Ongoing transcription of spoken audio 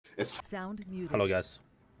Sound muted. Hello, guys.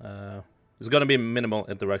 There's gonna be minimal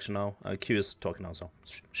interaction now. Q is talking now, so.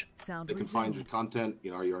 Sound they can find your content.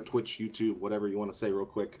 You know, you're on Twitch, YouTube, whatever you want to say, real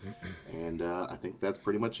quick. And I think that's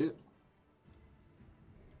pretty much it.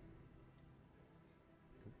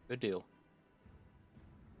 Good deal.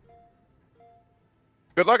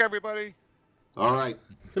 Good luck, everybody. All right.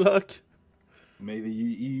 Good luck. May the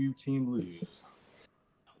EU team lose.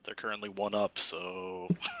 They're currently 1-up, so.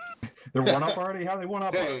 They're 1-up already? How are they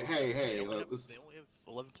 1-up? Hey. They only have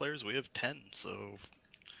 11 players. We have 10, so.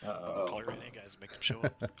 Call your NA guys, make them show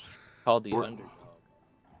up. Called the underdog.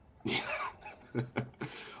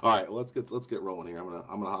 All right, let's get rolling here. I'm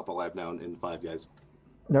gonna hop alive now in 5, guys.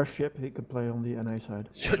 There's Ship, he could play on the NA side.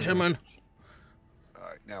 Shut your man.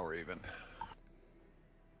 Alright, now we're even.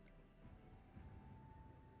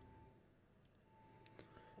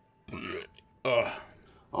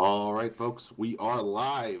 All right, folks, we are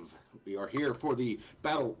live. We are here for the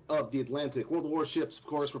Battle of the Atlantic. World of Warships, of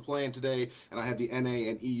course, we're playing today, and I have the NA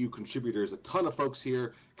and EU contributors. A ton of folks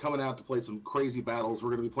here coming out to play some crazy battles.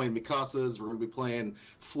 We're going to be playing Mikasas, we're going to be playing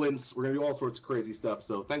Flints, we're going to do all sorts of crazy stuff.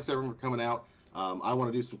 So thanks, everyone, for coming out. I want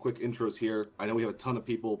to do some quick intros here. I know we have a ton of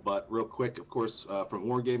people, but real quick, of course, from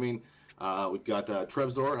Wargaming, we've got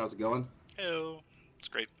Trevzor. How's it going? Hello. It's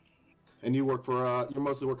great. And you work for, you're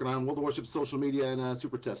mostly working on World of Warships social media and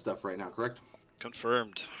Super Test stuff right now, correct?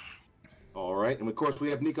 Confirmed. All right, and of course we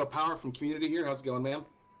have Nico Power from Community here. How's it going, man?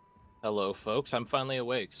 Hello, folks. I'm finally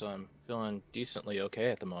awake, so I'm feeling decently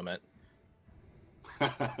okay at the moment.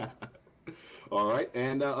 All right,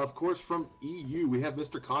 and of course from EU we have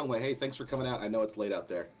Mr. Conway. Hey, thanks for coming out. I know it's late out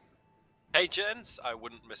there. Hey, gents. I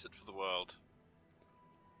wouldn't miss it for the world.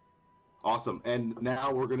 Awesome, and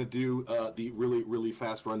now we're going to do the really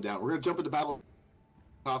fast rundown. We're going to jump into battle.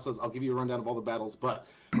 I'll give you a rundown of all the battles, but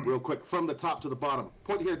real quick, from the top to the bottom.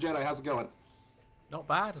 Point here, Jedi. How's it going? Not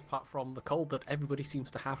bad, apart from the cold that everybody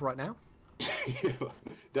seems to have right now.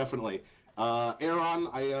 Definitely. Aaron,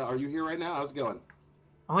 are you here right now? How's it going?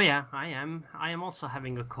 Oh yeah, I am. I am also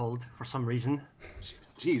having a cold for some reason.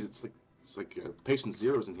 Jeez, it's like patient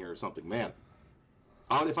zero's in here or something, man.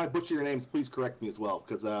 If I butcher your names, please correct me as well,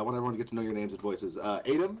 because I want everyone to get to know your names and voices.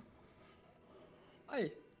 Adam?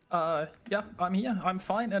 Hi. Yeah, I'm here. I'm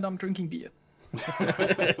fine, and I'm drinking beer.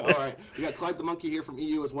 All right. We got Clyde the Monkey here from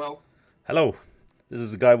EU as well. Hello. This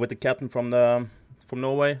is the guy with the captain from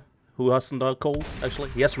Norway, who hasn't cold, actually.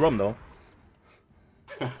 He has rum, though.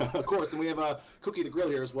 Of course, and we have Cookie the Grill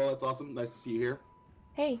here as well. That's awesome. Nice to see you here.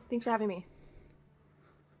 Hey, thanks for having me.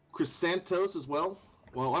 Chris Santos as well.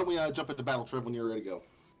 Well, why don't we jump into battle, Trev, when you're ready to go.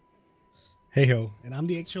 Hey ho, and I'm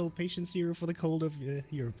the actual patient zero for the cold of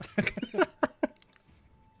Europe.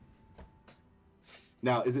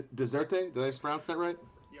 Now, is it Deserte? Did I pronounce that right?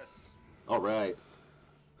 Yes. All right.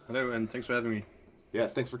 Hello, and thanks for having me.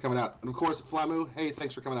 Yes, thanks for coming out. And of course, Flamu, hey,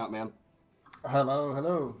 thanks for coming out, man.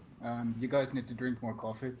 Hello. You guys need to drink more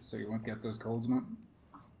coffee so you won't get those colds, man.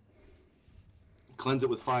 Cleanse it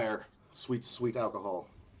with fire. Sweet alcohol.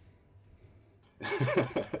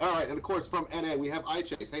 All right, and of course, from NA, we have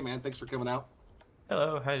iChase. Hey, man, thanks for coming out.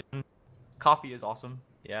 Hello, hey. Coffee is awesome.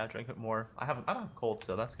 Yeah, drink it more. I don't have a cold,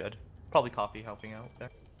 so that's good. Probably coffee helping out there.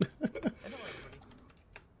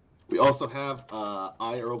 We also have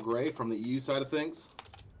I, Earl Grey, from the EU side of things.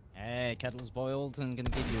 Hey, kettle's boiled and gonna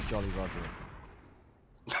give you a Jolly Roger.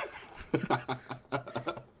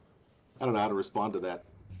 I don't know how to respond to that.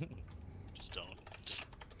 Just don't. Just.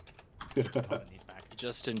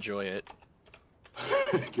 Just enjoy it.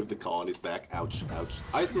 Give the colonies back. Ouch.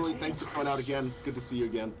 Isolate, thanks for coming out again. Good to see you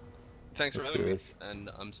again. Thanks for having me, and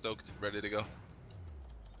I'm stoked, ready to go.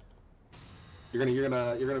 You're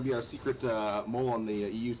gonna be our secret mole on the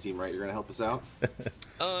EU team, right? You're gonna help us out.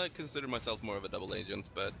 I consider myself more of a double agent,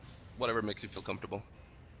 but whatever makes you feel comfortable.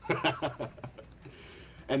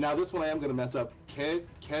 And now this one I am gonna mess up.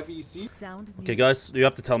 KVC. Sound. Okay, guys, you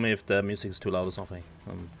have to tell me if the music is too loud or something.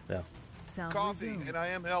 Yeah. Sound Coffee, resumed. and I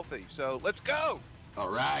am healthy, so let's go! All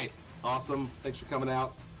right. Awesome. Thanks for coming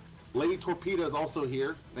out. Lady Torpedo is also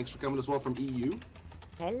here. Thanks for coming as well from EU.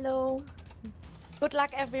 Hello. Good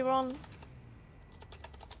luck, everyone.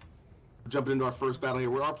 Jumping into our first battle here.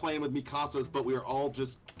 We are playing with Mikasas, but we are all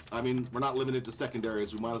just, I mean, we're not limited to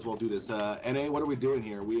secondaries. We might as well do this. NA, what are we doing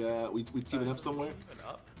here? We teaming up somewhere?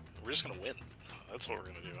 We're just gonna win. That's what we're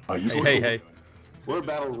gonna do. Hey. We're in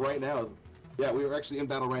battle right now. Yeah, we are actually in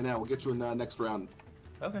battle right now. We'll get you in next round.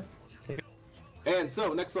 Okay. And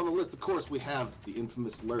so, next on the list, of course, we have the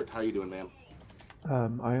infamous Lurt. How you doing, man?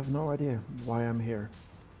 I have no idea why I'm here.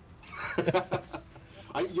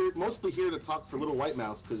 You're mostly here to talk for Little White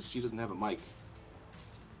Mouse because she doesn't have a mic.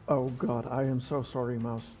 Oh god, I am so sorry,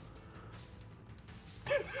 Mouse.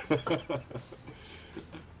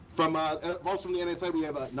 From also from the NA side, we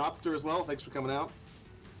have Notster as well. Thanks for coming out.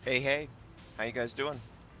 Hey, how you guys doing?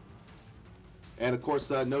 And of course,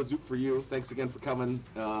 no Zoop for you. Thanks again for coming.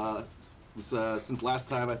 Since last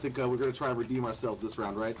time, I think we're going to try and redeem ourselves this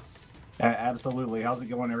round, right? Absolutely. How's it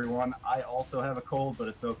going, everyone? I also have a cold, but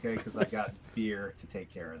it's okay because I got beer to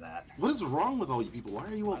take care of that. What is wrong with all you people? Why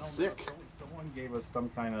are you all sick? Someone gave us some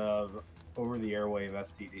kind of over-the-airwave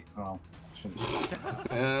STD. Oh, shouldn't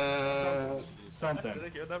something. Did I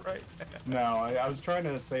hear that right? No, I was trying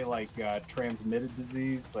to say like transmitted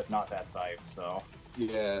disease, but not that type. So.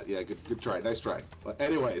 Yeah, good try. Nice try. But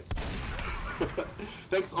anyways,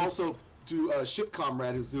 thanks also to Ship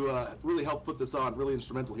Comrade, who really helped put this on. Really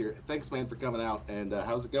instrumental here. Thanks, man, for coming out. And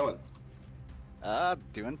how's it going?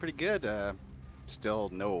 Doing pretty good. Still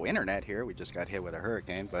no internet here. We just got hit with a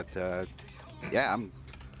hurricane, but yeah,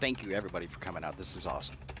 thank you everybody for coming out. This is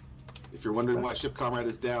awesome. If you're wondering why Ship Comrade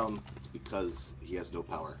is down, it's because he has no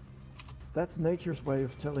power. That's nature's way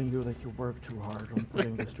of telling you that you work too hard on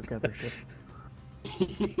putting this together, Ship.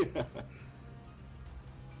 Yeah.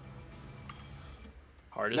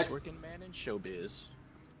 Hardest working man in showbiz.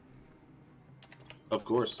 Of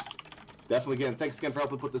course. Definitely, again, thanks again for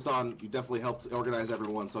helping put this on. You definitely helped organize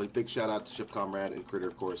everyone, so a big shout out to Ship Comrade and Critter,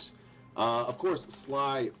 of course.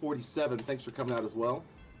 Sly47, thanks for coming out as well.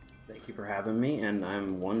 Thank you for having me, and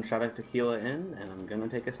I'm one shot of tequila in, and I'm gonna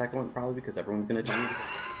take a second one probably because everyone's gonna tell me.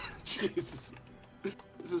 Jesus.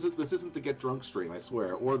 This isn't the get drunk stream, I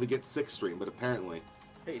swear, or the get sick stream, but apparently.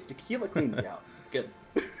 Hey, tequila cleans you out. It's good.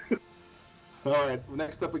 Alright,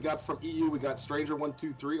 next up we got from EU, we got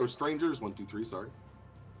Stranger123, or Strangers123, sorry.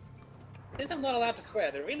 Since I'm not allowed to swear,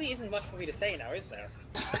 there really isn't much for me to say now, is there?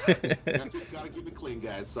 Gotta keep it clean,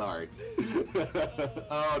 guys, sorry.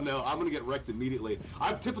 Oh no, I'm gonna get wrecked immediately.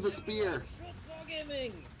 I'm tip of the spear!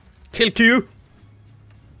 Kill Q!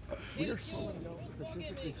 We're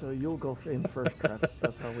specifically so you'll go in first, Travis.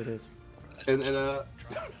 That's how it is.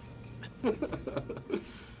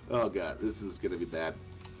 Oh god, this is gonna be bad.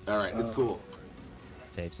 Alright, it's cool.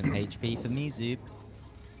 Save some HP for me, Zoop.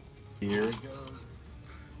 Here it goes.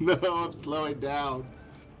 No, I'm slowing down.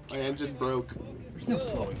 My engine broke. There's no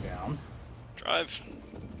slowing down. Drive.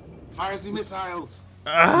 Fire the missiles!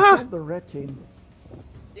 Ah! The red team.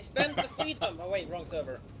 Dispense the freedom! Oh wait, wrong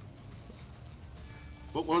server.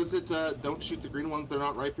 What is it? Don't shoot the green ones, they're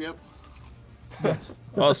not ripe yet?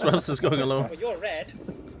 Oh, Strauss is going alone. Well, you're red.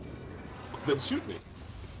 Then shoot me.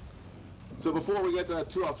 So before we get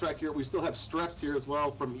too off track here, we still have Strefs here as well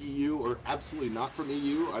from EU, or absolutely not from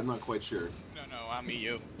EU. I'm not quite sure. No, I'm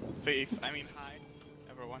EU. Hi,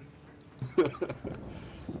 everyone.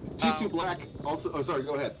 T2 Black also. Oh, sorry.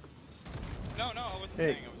 Go ahead. No, I wasn't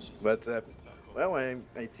saying. I was just. What's up? Well, I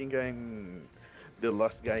think I'm the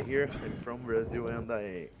last guy here. I'm from Brazil, and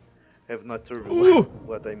I have not survived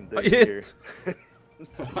what I'm doing here.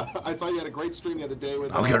 I saw you had a great stream the other day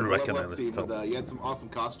with I'm gonna the reckon Level Up it. team, and you had some awesome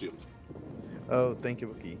costumes. Oh, thank you,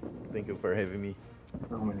 Buki. Thank you for having me.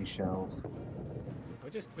 So many shells. We're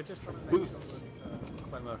just trying to make sure that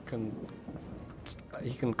Clemmer can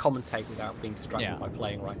commentate without being distracted by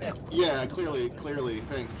playing right now. Yeah, clearly.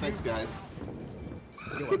 Thanks, guys.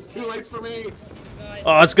 It's too late for me.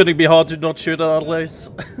 Oh, it's gonna be hard to not shoot otherwise.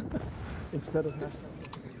 Instead of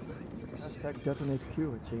hashtag detonate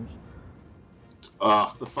Q, it seems.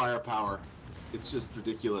 The firepower. It's just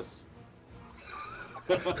ridiculous.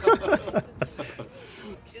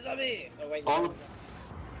 She's on me! Oh wait,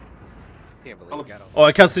 Can't believe we got Oh,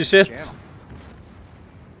 I can't see shit. channel.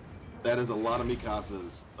 That is a lot of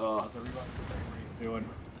Mikasas. Doing?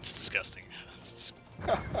 It's disgusting.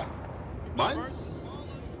 Mine's.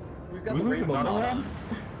 Who's got the rainbow mod?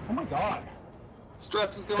 Oh my god.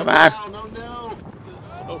 Stress is going Come on. down. Oh no. This is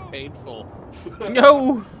so painful.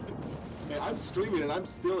 No. Hey, I'm streaming and I'm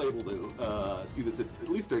still able to see this at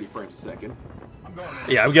least 30 frames a second.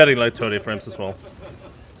 Yeah, I'm getting like 30 frames as well.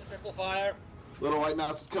 Triple fire. Little White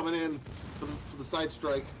Mouse is coming in for the side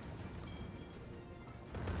strike.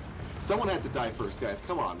 Someone had to die first, guys.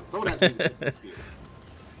 Come on. Someone had to get this spear.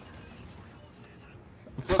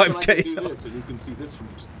 Plus, then I can do this, and you can see this from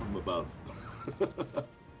above.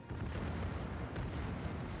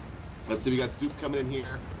 Let's see, we got Soup coming in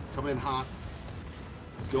here. Coming in hot.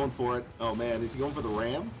 He's going for it. Oh man, is he going for the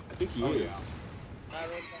ram? I think he is. Yeah.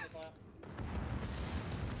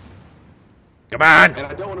 Come on! And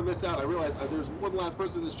I don't want to miss out. I realize there's one last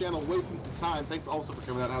person in this channel wasting some time. Thanks also for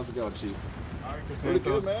coming out. How's it going, Chief? Pretty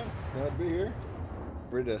good, man. Glad to be here.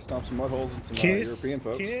 Ready to stomp some mud holes in some European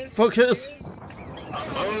folks. Focus!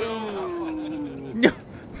 Oh. No!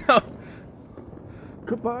 No!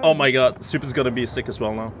 Goodbye. Oh my god, Soup is gonna be sick as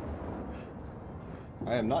well now.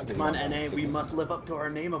 I am not Come on, NA, we must live up to our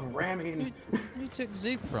name of ramming. You took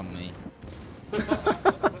Zoop from me.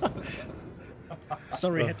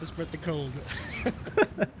 Sorry, I had to spread the cold.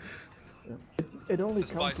 It only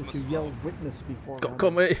counts if you yell witness before.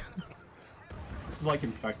 Come here. This is like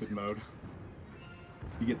infected mode.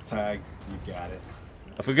 You get tagged, you got it.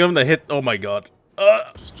 I forgive him the hit. Oh my god.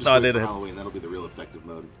 Just no, I wait did for it. Halloween. That'll be the real effective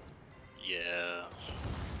mode. Yeah.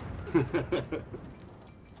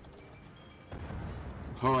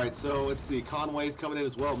 All right, so let's see. Conway's coming in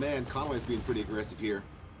as well. Man, Conway's being pretty aggressive here.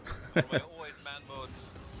 Conway always man modes.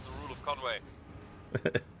 It's the rule of Conway.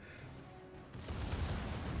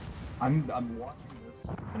 I'm watching this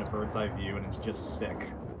in a bird's eye view, and it's just sick.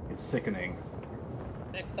 It's sickening.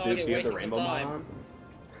 Next Zoop, target, do you have the wasting rainbow some mod time.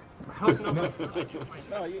 on?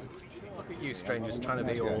 Look at you, strangers, trying to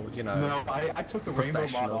be all, you know. No, I took the rainbow mod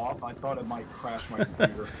professional. off. I thought it might crash my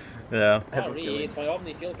computer. Yeah. Not really, it's my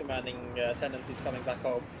Omni field commanding tendencies coming back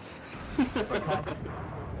home.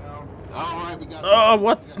 All right, we got. Oh,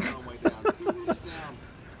 what? We got Conway down. 2 leaders down.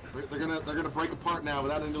 They're gonna break apart now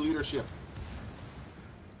without any leadership.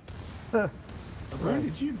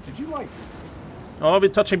 Rune, did you like? Oh, we're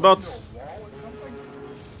touching bots.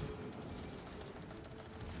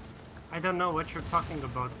 I don't know what you're talking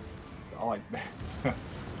about. Oh, like. Come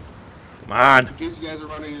on. In case you guys are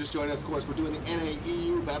running, you just joined us. Of course, we're doing the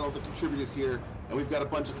NA-EU Battle of the Contributors here, and we've got a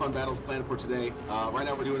bunch of fun battles planned for today. Right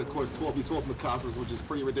now, we're doing, of course, 12v12 Mikasas, which is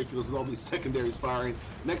pretty ridiculous with all these secondaries firing.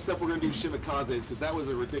 Next up, we're going to do Shimikazes, because that was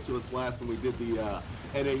a ridiculous blast when we did the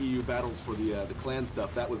NA-EU battles for the clan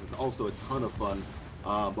stuff. That was also a ton of fun.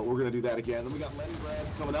 But we're going to do that again. Then we got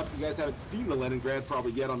Leningrads coming up. You guys haven't seen the Leningrad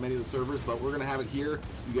probably yet on many of the servers, but we're going to have it here.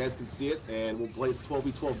 You guys can see it, and we'll place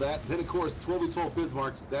 12v12 that. Then, of course, 12v12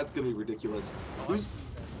 Bismarcks. That's going to be ridiculous. Who's...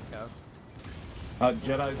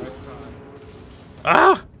 Jedi.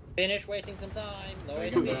 Ah! Finish wasting some time. No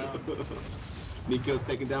HP. Nico's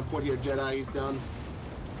taking down point here. Jedi, he's done.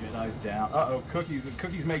 Jedi's down. Uh-oh,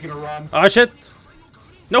 Cookie's making a run. Oh, shit.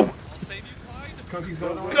 No. I'll save you, Clyde. Cookie's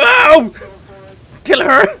going away. Go! Kill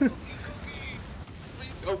her!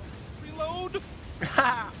 Go. Reload!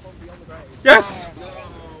 Yes!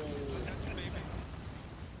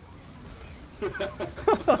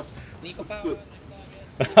 Nico power.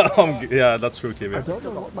 Yeah, that's true, Kimi. I don't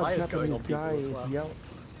know what my Japanese guy is yelling.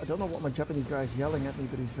 I don't know what my Japanese guy is yelling at me,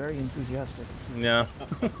 but he's very enthusiastic. Yeah.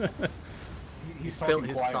 He spilled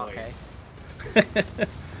his sake.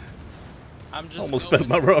 I'm just almost spilled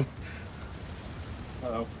my rum.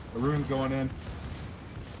 Uh-oh, the room's going in.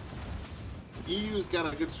 EU's got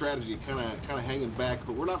a good strategy, kind of hanging back,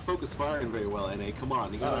 but we're not focus firing very well. NA, come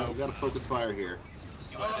on, you gotta focus fire here.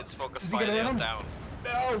 It's focus fire nailed down.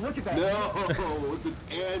 No, look at that. No, with the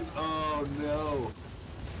and oh no,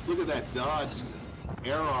 look at that dodge,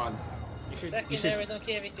 Aaron. You should. There is on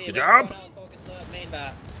KVC. Good job. Main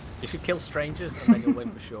bat. You should kill strangers and then you'll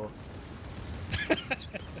win for sure.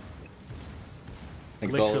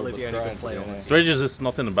 Literally the only good play on it. Strangers is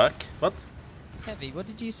not in the back. What? Heavy, what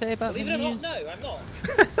did you say about Believe the it or news? not, no, I'm not.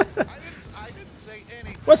 I didn't say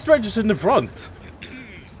anything. What strangers in the front?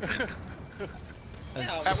 That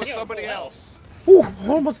was somebody else. Ooh,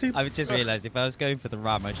 almost hit. I just realised if I was going for the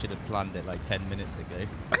ram, I should have planned it like 10 minutes ago.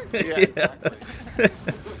 Yeah.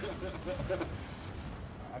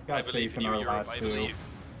 I've got faith in our last two.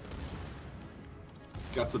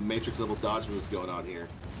 Got some Matrix level dodge moves going on here.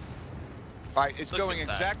 All right, it's going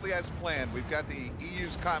exactly as planned. We've got the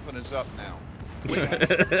EU's confidence up now.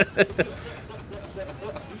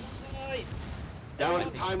 Now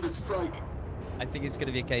it's time to strike. I think it's going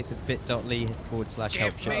to be a case of bit.ly/help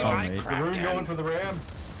ship Is the room going for the ram?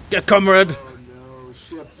 Get comrade. Oh no,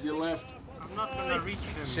 ship to your left. I'm not gonna reach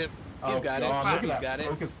him. Ship. He's got it. He's got it.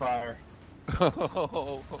 Focus fire.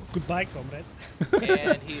 Goodbye, comrade.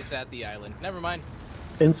 And he's at the island. Never mind.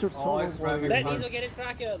 Insert Oh, solo it's warrior. Let Diesel get his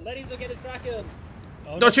Kraken. Let Diesel get his Kraken.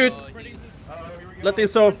 Oh, Don't shoot. Let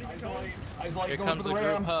this so. Here comes a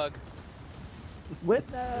group hug.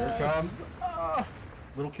 Witness. Here comes.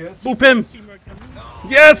 Little kiss. Boop him.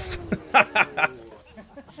 Yes.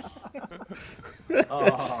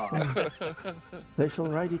 They shall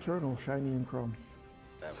ride eternal, shiny and chrome.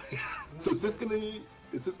 So is this gonna be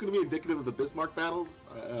indicative of the Bismarck battles?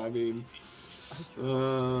 I mean,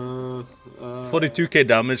 42k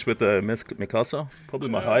damage with the Mikasa, probably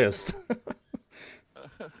my highest.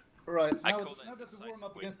 Right, now that the warm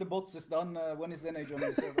up against the bots is done, when is NA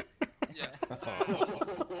joining the server? Yeah.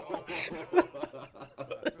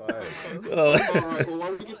 Alright, well,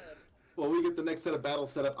 while we get the next set of battles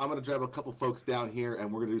set up, I'm going to grab a couple folks down here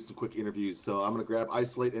and we're going to do some quick interviews. So I'm going to grab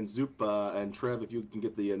Isolate and Zoop and Trev if you can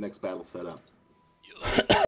get the next battle set up.